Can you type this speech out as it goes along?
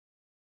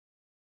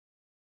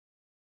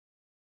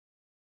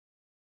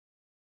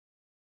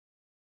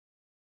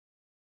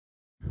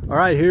All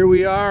right, here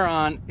we are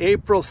on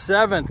April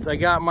 7th. I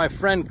got my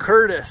friend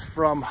Curtis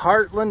from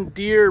Heartland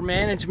Deer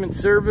Management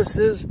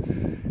Services.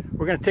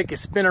 We're gonna take a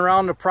spin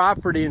around the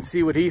property and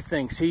see what he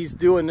thinks. He's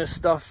doing this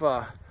stuff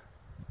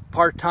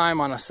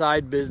part-time on a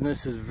side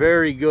business, is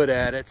very good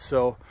at it.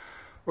 So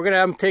we're gonna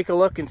have him take a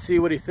look and see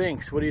what he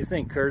thinks. What do you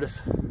think,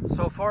 Curtis?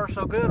 So far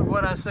so good,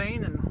 what I've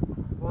seen,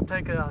 and we'll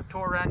take a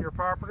tour around your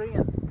property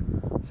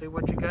and see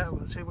what you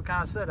got, see what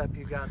kind of setup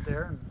you got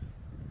there, and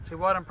see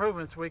what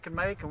improvements we can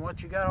make and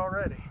what you got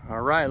already.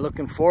 All right,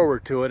 looking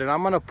forward to it. And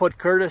I'm going to put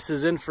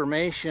Curtis's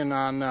information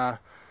on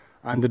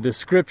the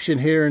description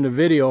here in the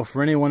video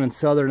for anyone in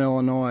Southern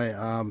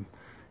Illinois.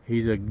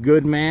 He's a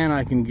good man.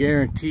 I can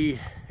guarantee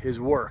his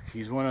work.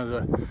 He's one of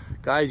the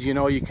guys you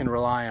know you can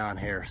rely on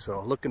here.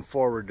 So looking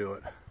forward to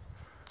it.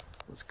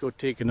 Let's go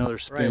take another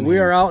spin. Right, we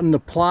are out in the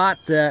plot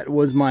that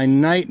was my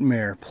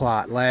nightmare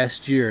plot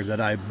last year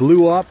that I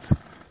blew up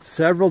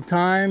several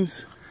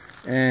times.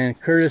 And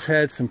Curtis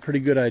had some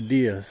pretty good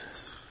ideas.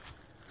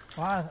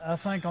 Well, I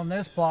think on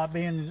this plot,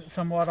 being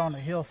somewhat on the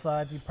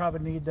hillside, you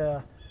probably need,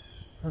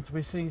 since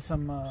we see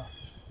some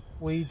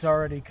weeds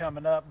already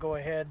coming up, go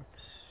ahead,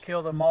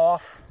 kill them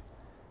off,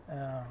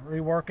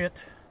 rework it,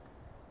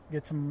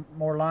 get some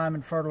more lime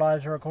and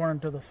fertilizer according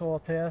to the soil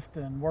test,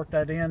 and work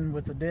that in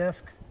with the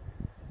disc,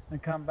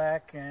 and come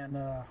back and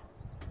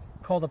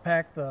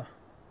pack the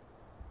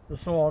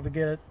soil to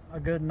get it a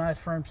good, nice,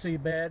 firm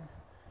seed bed.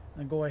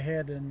 And go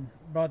ahead and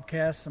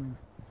broadcast some,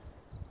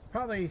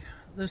 probably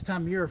this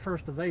time of year,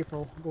 1st of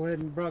April, go ahead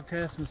and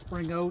broadcast some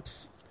spring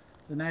oats,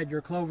 then add your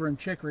clover and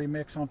chicory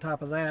mix on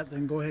top of that,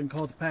 then go ahead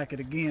and pack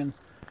it again.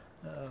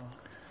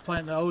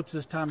 Planting the oats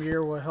this time of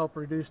year will help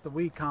reduce the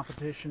weed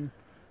competition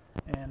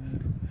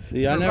and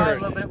provide a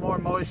little bit more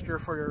moisture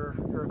for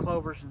your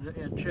clovers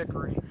and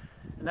chicory.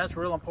 And that's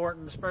real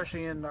important,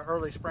 especially in the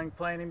early spring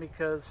planting,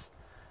 because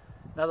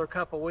another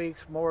couple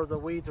weeks, more of the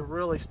weeds will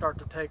really start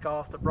to take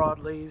off the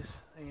broadleaves,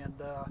 and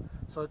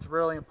so it's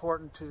really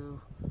important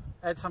to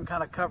add some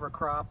kind of cover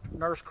crop,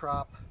 nurse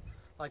crop,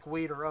 like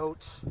wheat or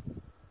oats.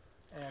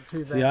 And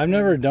to See, I've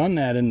never done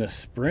that in the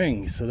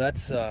spring, so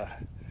that's a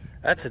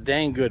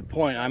dang good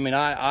point. I mean,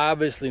 I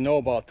obviously know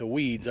about the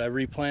weeds. I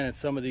replanted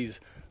some of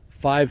these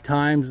 5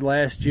 times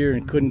last year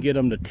and couldn't get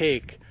them to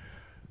take.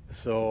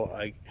 So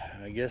I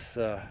guess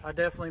I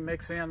definitely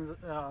mix in,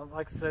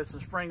 like I said, some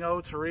spring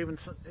oats or even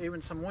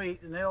some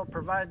wheat, and they'll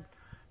provide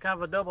kind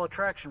of a double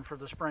attraction for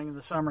the spring and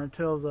the summer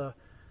until the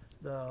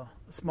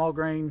small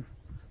grain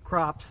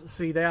crops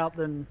seed out.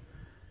 Then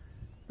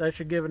that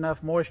should give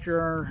enough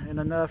moisture and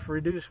enough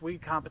reduced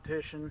weed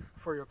competition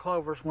for your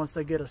clovers once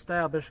they get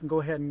established, and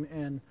go ahead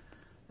and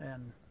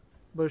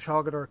bush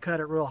hog it or cut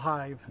it real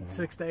high,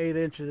 6 to 8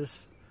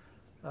 inches.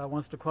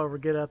 Once the clover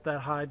get up that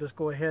high, just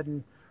go ahead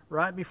and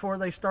right when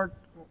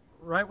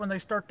they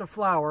start to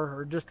flower,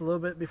 or just a little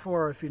bit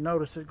before, if you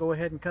notice it, go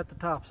ahead and cut the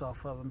tops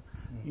off of them.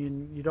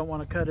 You don't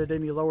want to cut it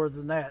any lower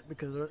than that,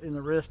 because in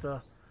the risk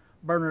of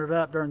burning it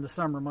up during the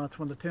summer months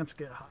when the temps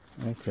get hot.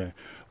 Okay.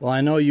 Well, I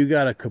know you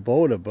got a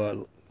Kubota,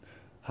 but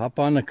hop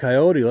on the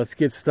Coyote. Let's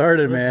get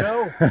started, man.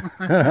 Let's go.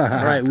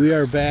 All right, we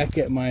are back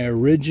at my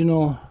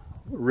original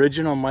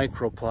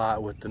micro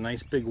plot with the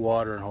nice big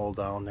watering hole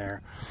down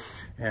there.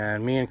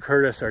 And me and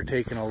Curtis are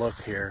taking a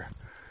look here.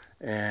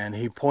 And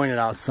he pointed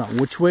out something.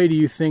 Which way do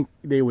you think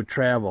they would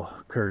travel,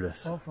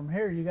 Curtis? Well, from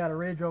here, you got a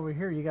ridge over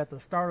here. You got the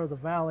start of the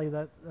valley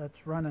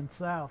that's running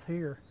south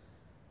here.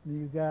 And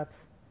you got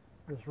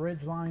this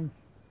ridge line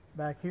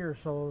back here.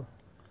 So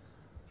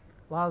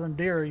a lot of them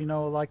deer, you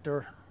know, like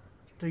to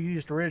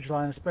use the ridge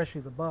line,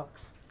 especially the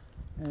bucks.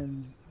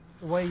 And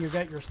the way you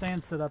got your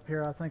stand set up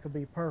here, I think will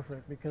be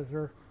perfect, because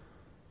they're,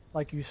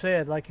 like you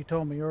said, like you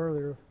told me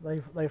earlier,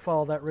 they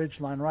follow that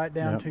ridge line right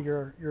down to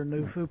your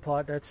new food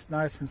plot. That's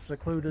nice and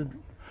secluded.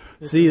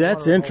 See,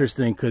 that's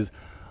interesting, because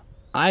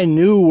I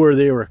knew where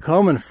they were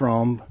coming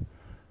from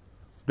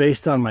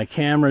based on my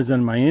cameras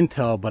and my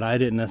intel, but I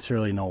didn't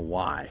necessarily know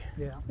why.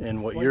 Yeah.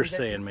 And what you're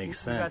saying makes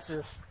sense. You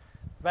got this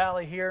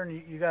valley here, and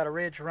you got a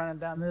ridge running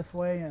down this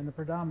way, and the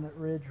predominant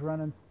ridge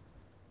running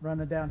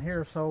down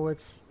here. So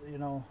it's, you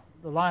know,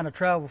 the line of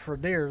travel for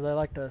deer. They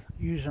like to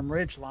use them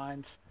ridge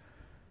lines.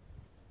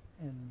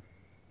 And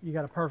you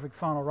got a perfect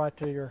funnel right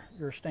to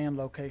your stand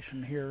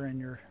location here in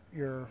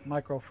your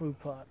micro food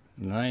plot.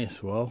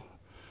 Nice. Well,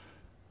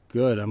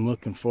 good. I'm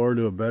looking forward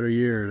to a better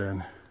year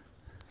then.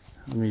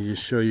 Let me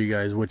just show you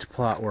guys which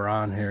plot we're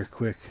on here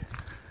quick,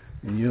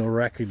 and you'll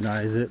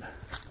recognize it.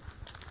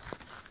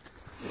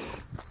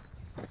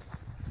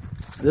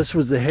 This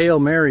was the Hail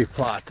Mary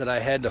plot that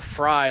I had to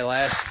fry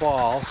last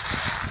fall,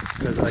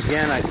 because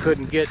again I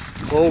couldn't get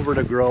clover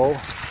to grow.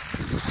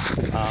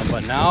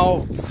 But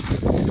now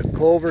the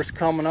clover's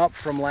coming up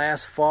from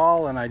last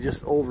fall, and I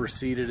just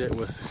overseeded it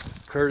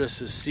with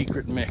Curtis's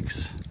secret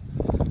mix.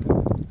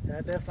 Yeah,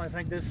 I definitely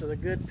think this is a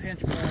good pinch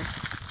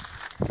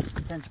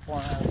point,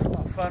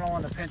 a funnel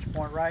and a pinch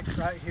point right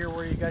here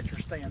where you got your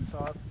stand.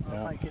 So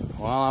I think it's,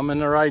 well, I'm in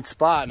the right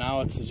spot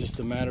now. It's just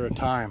a matter of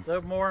time. A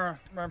little more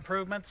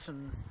improvements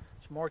and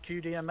some more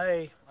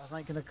QDMA. I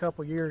think in a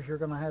couple years you're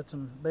going to have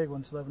some big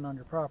ones living on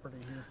your property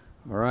here.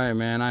 All right,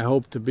 man. I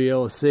hope to be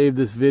able to save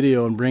this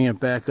video and bring it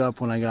back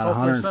up when I got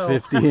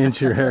 150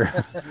 incher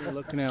hair. We're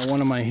looking at one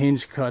of my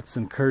hinge cuts,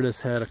 and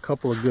Curtis had a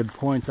couple of good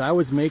points. I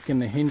was making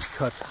the hinge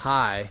cuts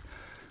high.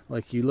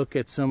 Like you look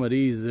at some of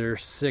these, they're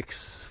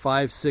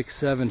 5, 6,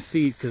 7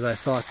 feet because I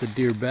thought the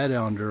deer bed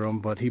under them,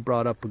 but he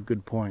brought up a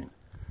good point.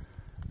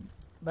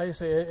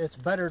 Basically, it's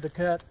better to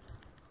cut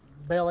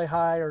belly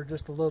high or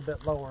just a little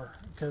bit lower,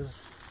 because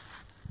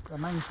the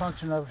main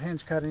function of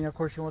hinge cutting, of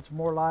course, you want some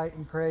more light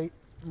and create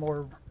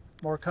more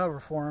cover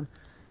for them.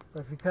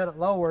 But if you cut it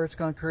lower, it's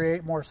going to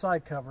create more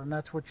side cover, and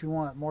that's what you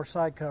want, more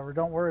side cover.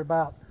 Don't worry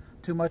about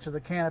too much of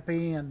the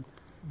canopy and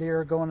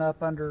deer going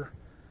up under,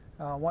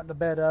 wanting to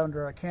bed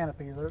under a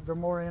canopy. They're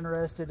more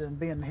interested in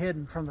being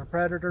hidden from the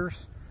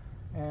predators,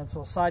 and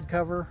so side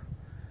cover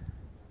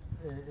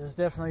is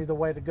definitely the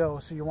way to go.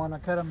 So you want to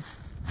cut them,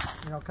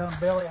 cut them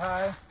belly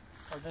high,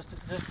 or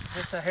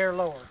just a hair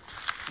lower.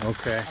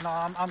 Okay. I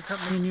know I'm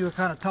me and you are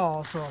kind of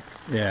tall, so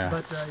yeah.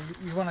 But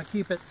you want to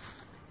keep it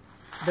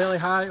belly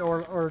high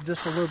or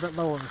just a little bit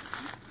lower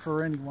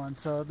for anyone.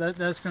 So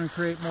that's going to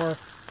create more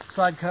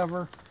side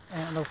cover,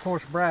 and of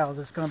course browse.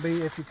 It's going to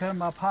be, if you cut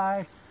them up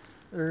high,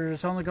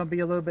 there's only going to be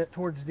a little bit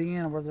towards the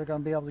end where they're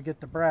going to be able to get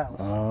the browse.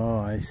 Oh,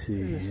 I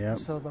see. Yep.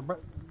 So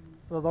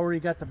the lower you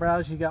got the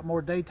browse, you got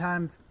more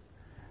daytime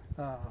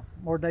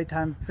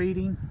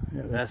feeding.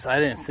 Yeah, I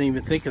didn't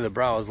even think of the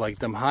browse, like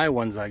them high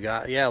ones I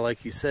got. Yeah,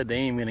 like you said, they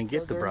ain't gonna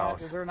get the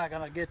browse. They're not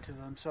gonna get to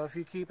them. So if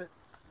you keep it,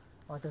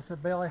 like I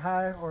said, belly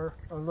high or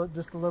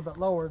just a little bit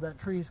lower, that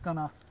tree's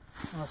gonna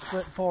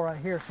split and fall right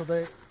here. So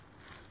it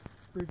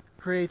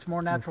creates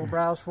more natural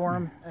browse for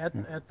them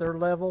at their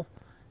level,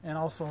 and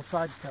also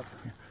side cover.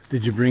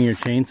 Did you bring your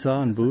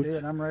chainsaw and boots?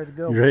 I did. I'm ready to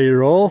go. You ready to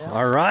roll? Yeah.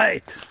 All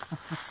right.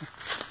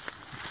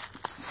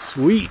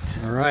 Sweet.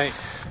 All right.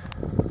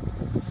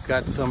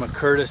 Got some of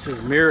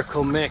Curtis's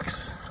Miracle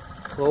Mix,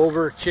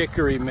 clover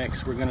chicory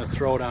mix we're gonna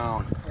throw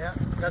down. Yeah,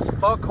 got some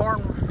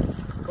buckhorn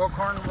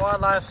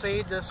wildlife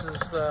seed. This is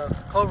the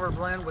clover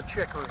blend with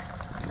chicory.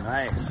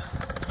 Nice.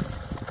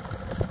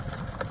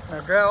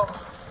 Now drought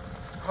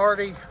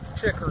hardy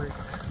chicory.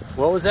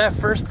 What was that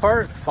first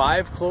part?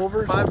 5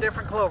 clovers? 5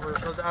 different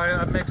clovers. So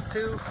I mixed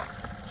two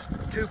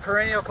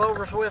perennial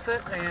clovers with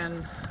it,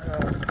 and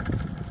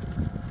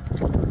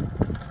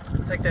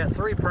take that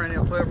 3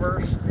 perennial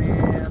clovers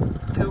and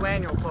 2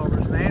 annual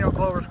clovers. And the annual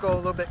clovers go a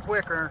little bit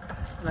quicker,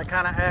 and it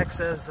kind of acts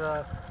as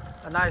a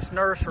nice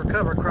nurse or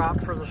cover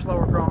crop for the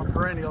slower growing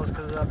perennials,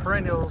 because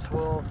perennials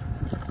will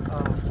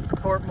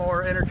port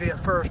more energy at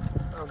first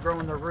of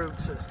growing their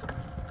root system.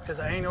 Because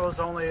the annual is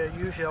only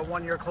usually a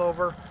 1-year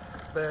clover,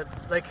 but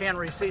they can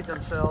reseed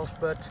themselves.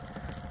 But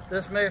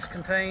this mix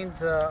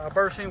contains a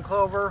berseem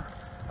clover,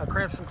 a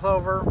crimson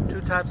clover, 2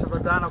 types of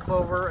ladino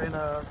clover, and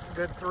a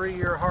good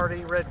 3-year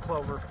hardy red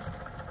clover,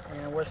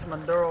 and with some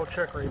Maduro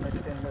chicory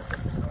mixed in with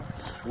it. So.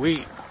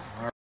 Sweet.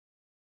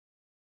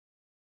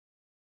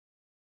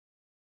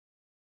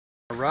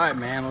 All right,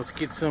 man, let's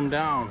get some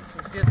down.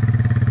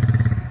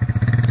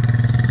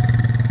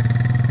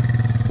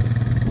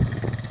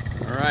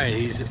 All right,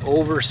 he's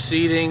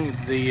overseeding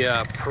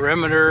the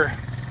perimeter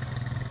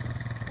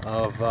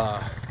of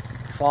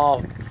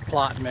fall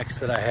plot mix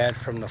that I had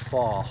from the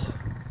fall.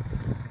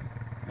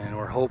 And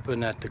we're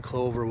hoping that the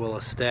clover will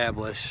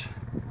establish.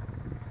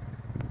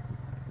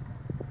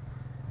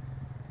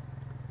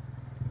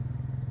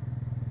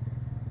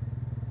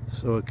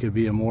 So it could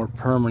be a more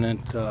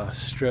permanent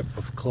strip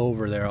of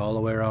clover there all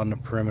the way around the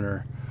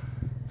perimeter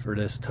for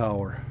this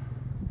tower.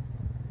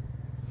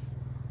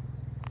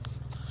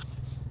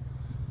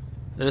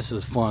 This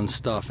is fun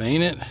stuff,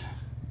 ain't it?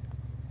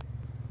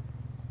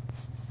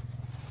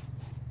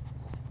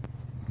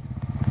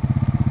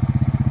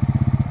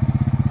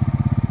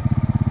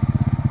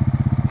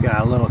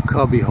 Got a little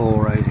cubby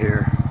hole right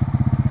here.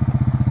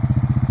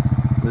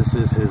 This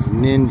is his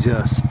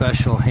Ninja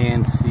special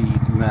hand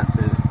seed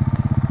method.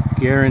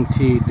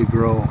 Guaranteed to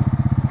grow.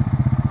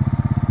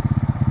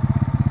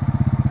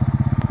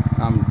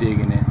 I'm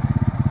digging it.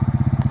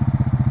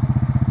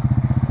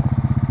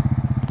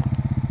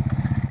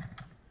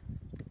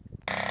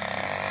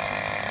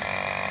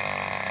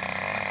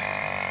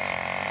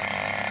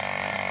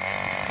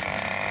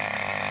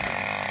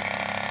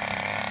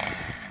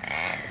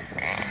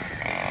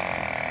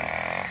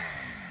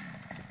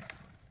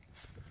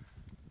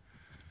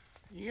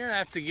 You're gonna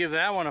have to give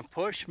that one a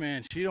push,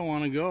 man. She don't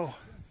want to go.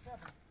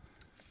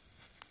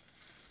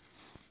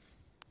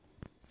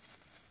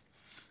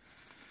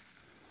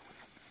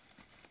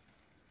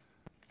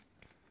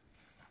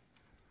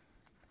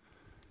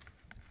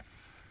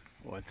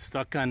 Well, it's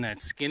stuck on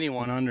that skinny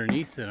one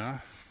underneath it, huh?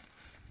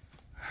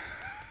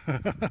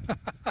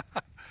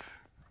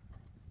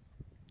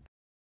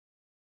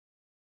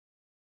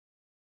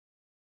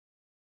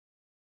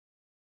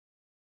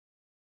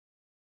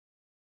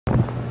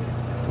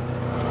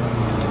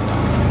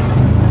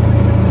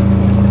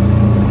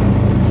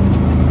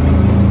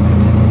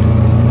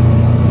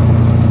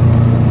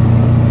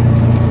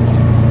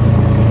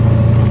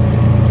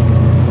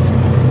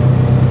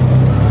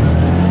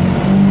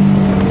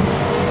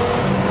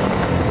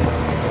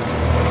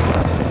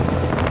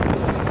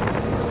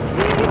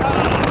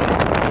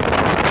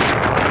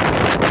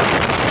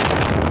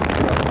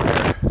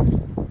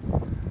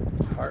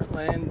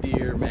 Heartland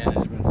Deer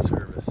Management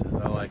Services.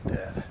 I like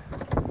that.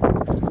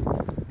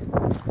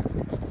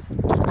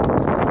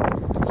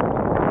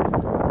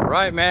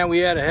 Right, man, we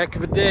had a heck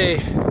of a day.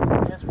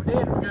 Yes, we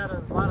did. We got a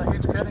lot of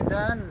hitch cutting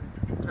done.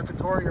 Took a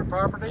tour of your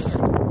property.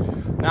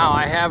 Now,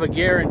 I have a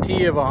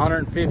guarantee of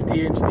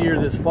 150-inch deer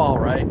this fall,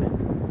 right?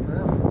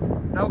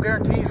 Well, no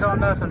guarantees on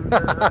nothing,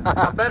 but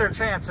a better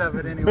chance of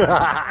it anyway.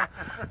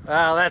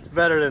 Well, that's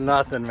better than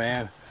nothing,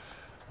 man.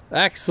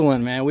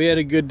 Excellent, man. We had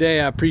a good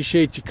day. I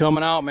appreciate you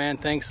coming out, man.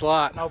 Thanks a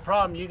lot. No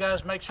problem. You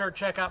guys make sure to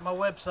check out my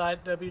website,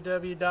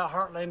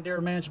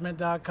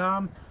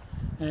 www.heartlanddeermanagement.com,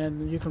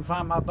 and you can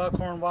find my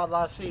buckhorn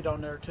wildlife seed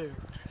on there too.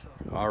 So,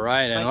 all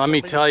right, and let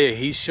me tell you,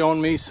 he's shown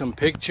me some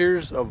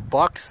pictures of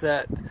bucks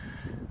that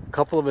a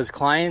couple of his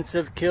clients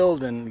have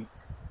killed, and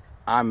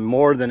I'm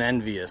more than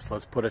envious.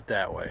 Let's put it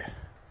that way.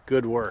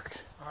 Good work.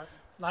 All right.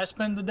 Nice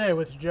spending the day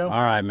with you, Joe.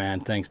 All right, man.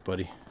 Thanks,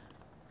 buddy.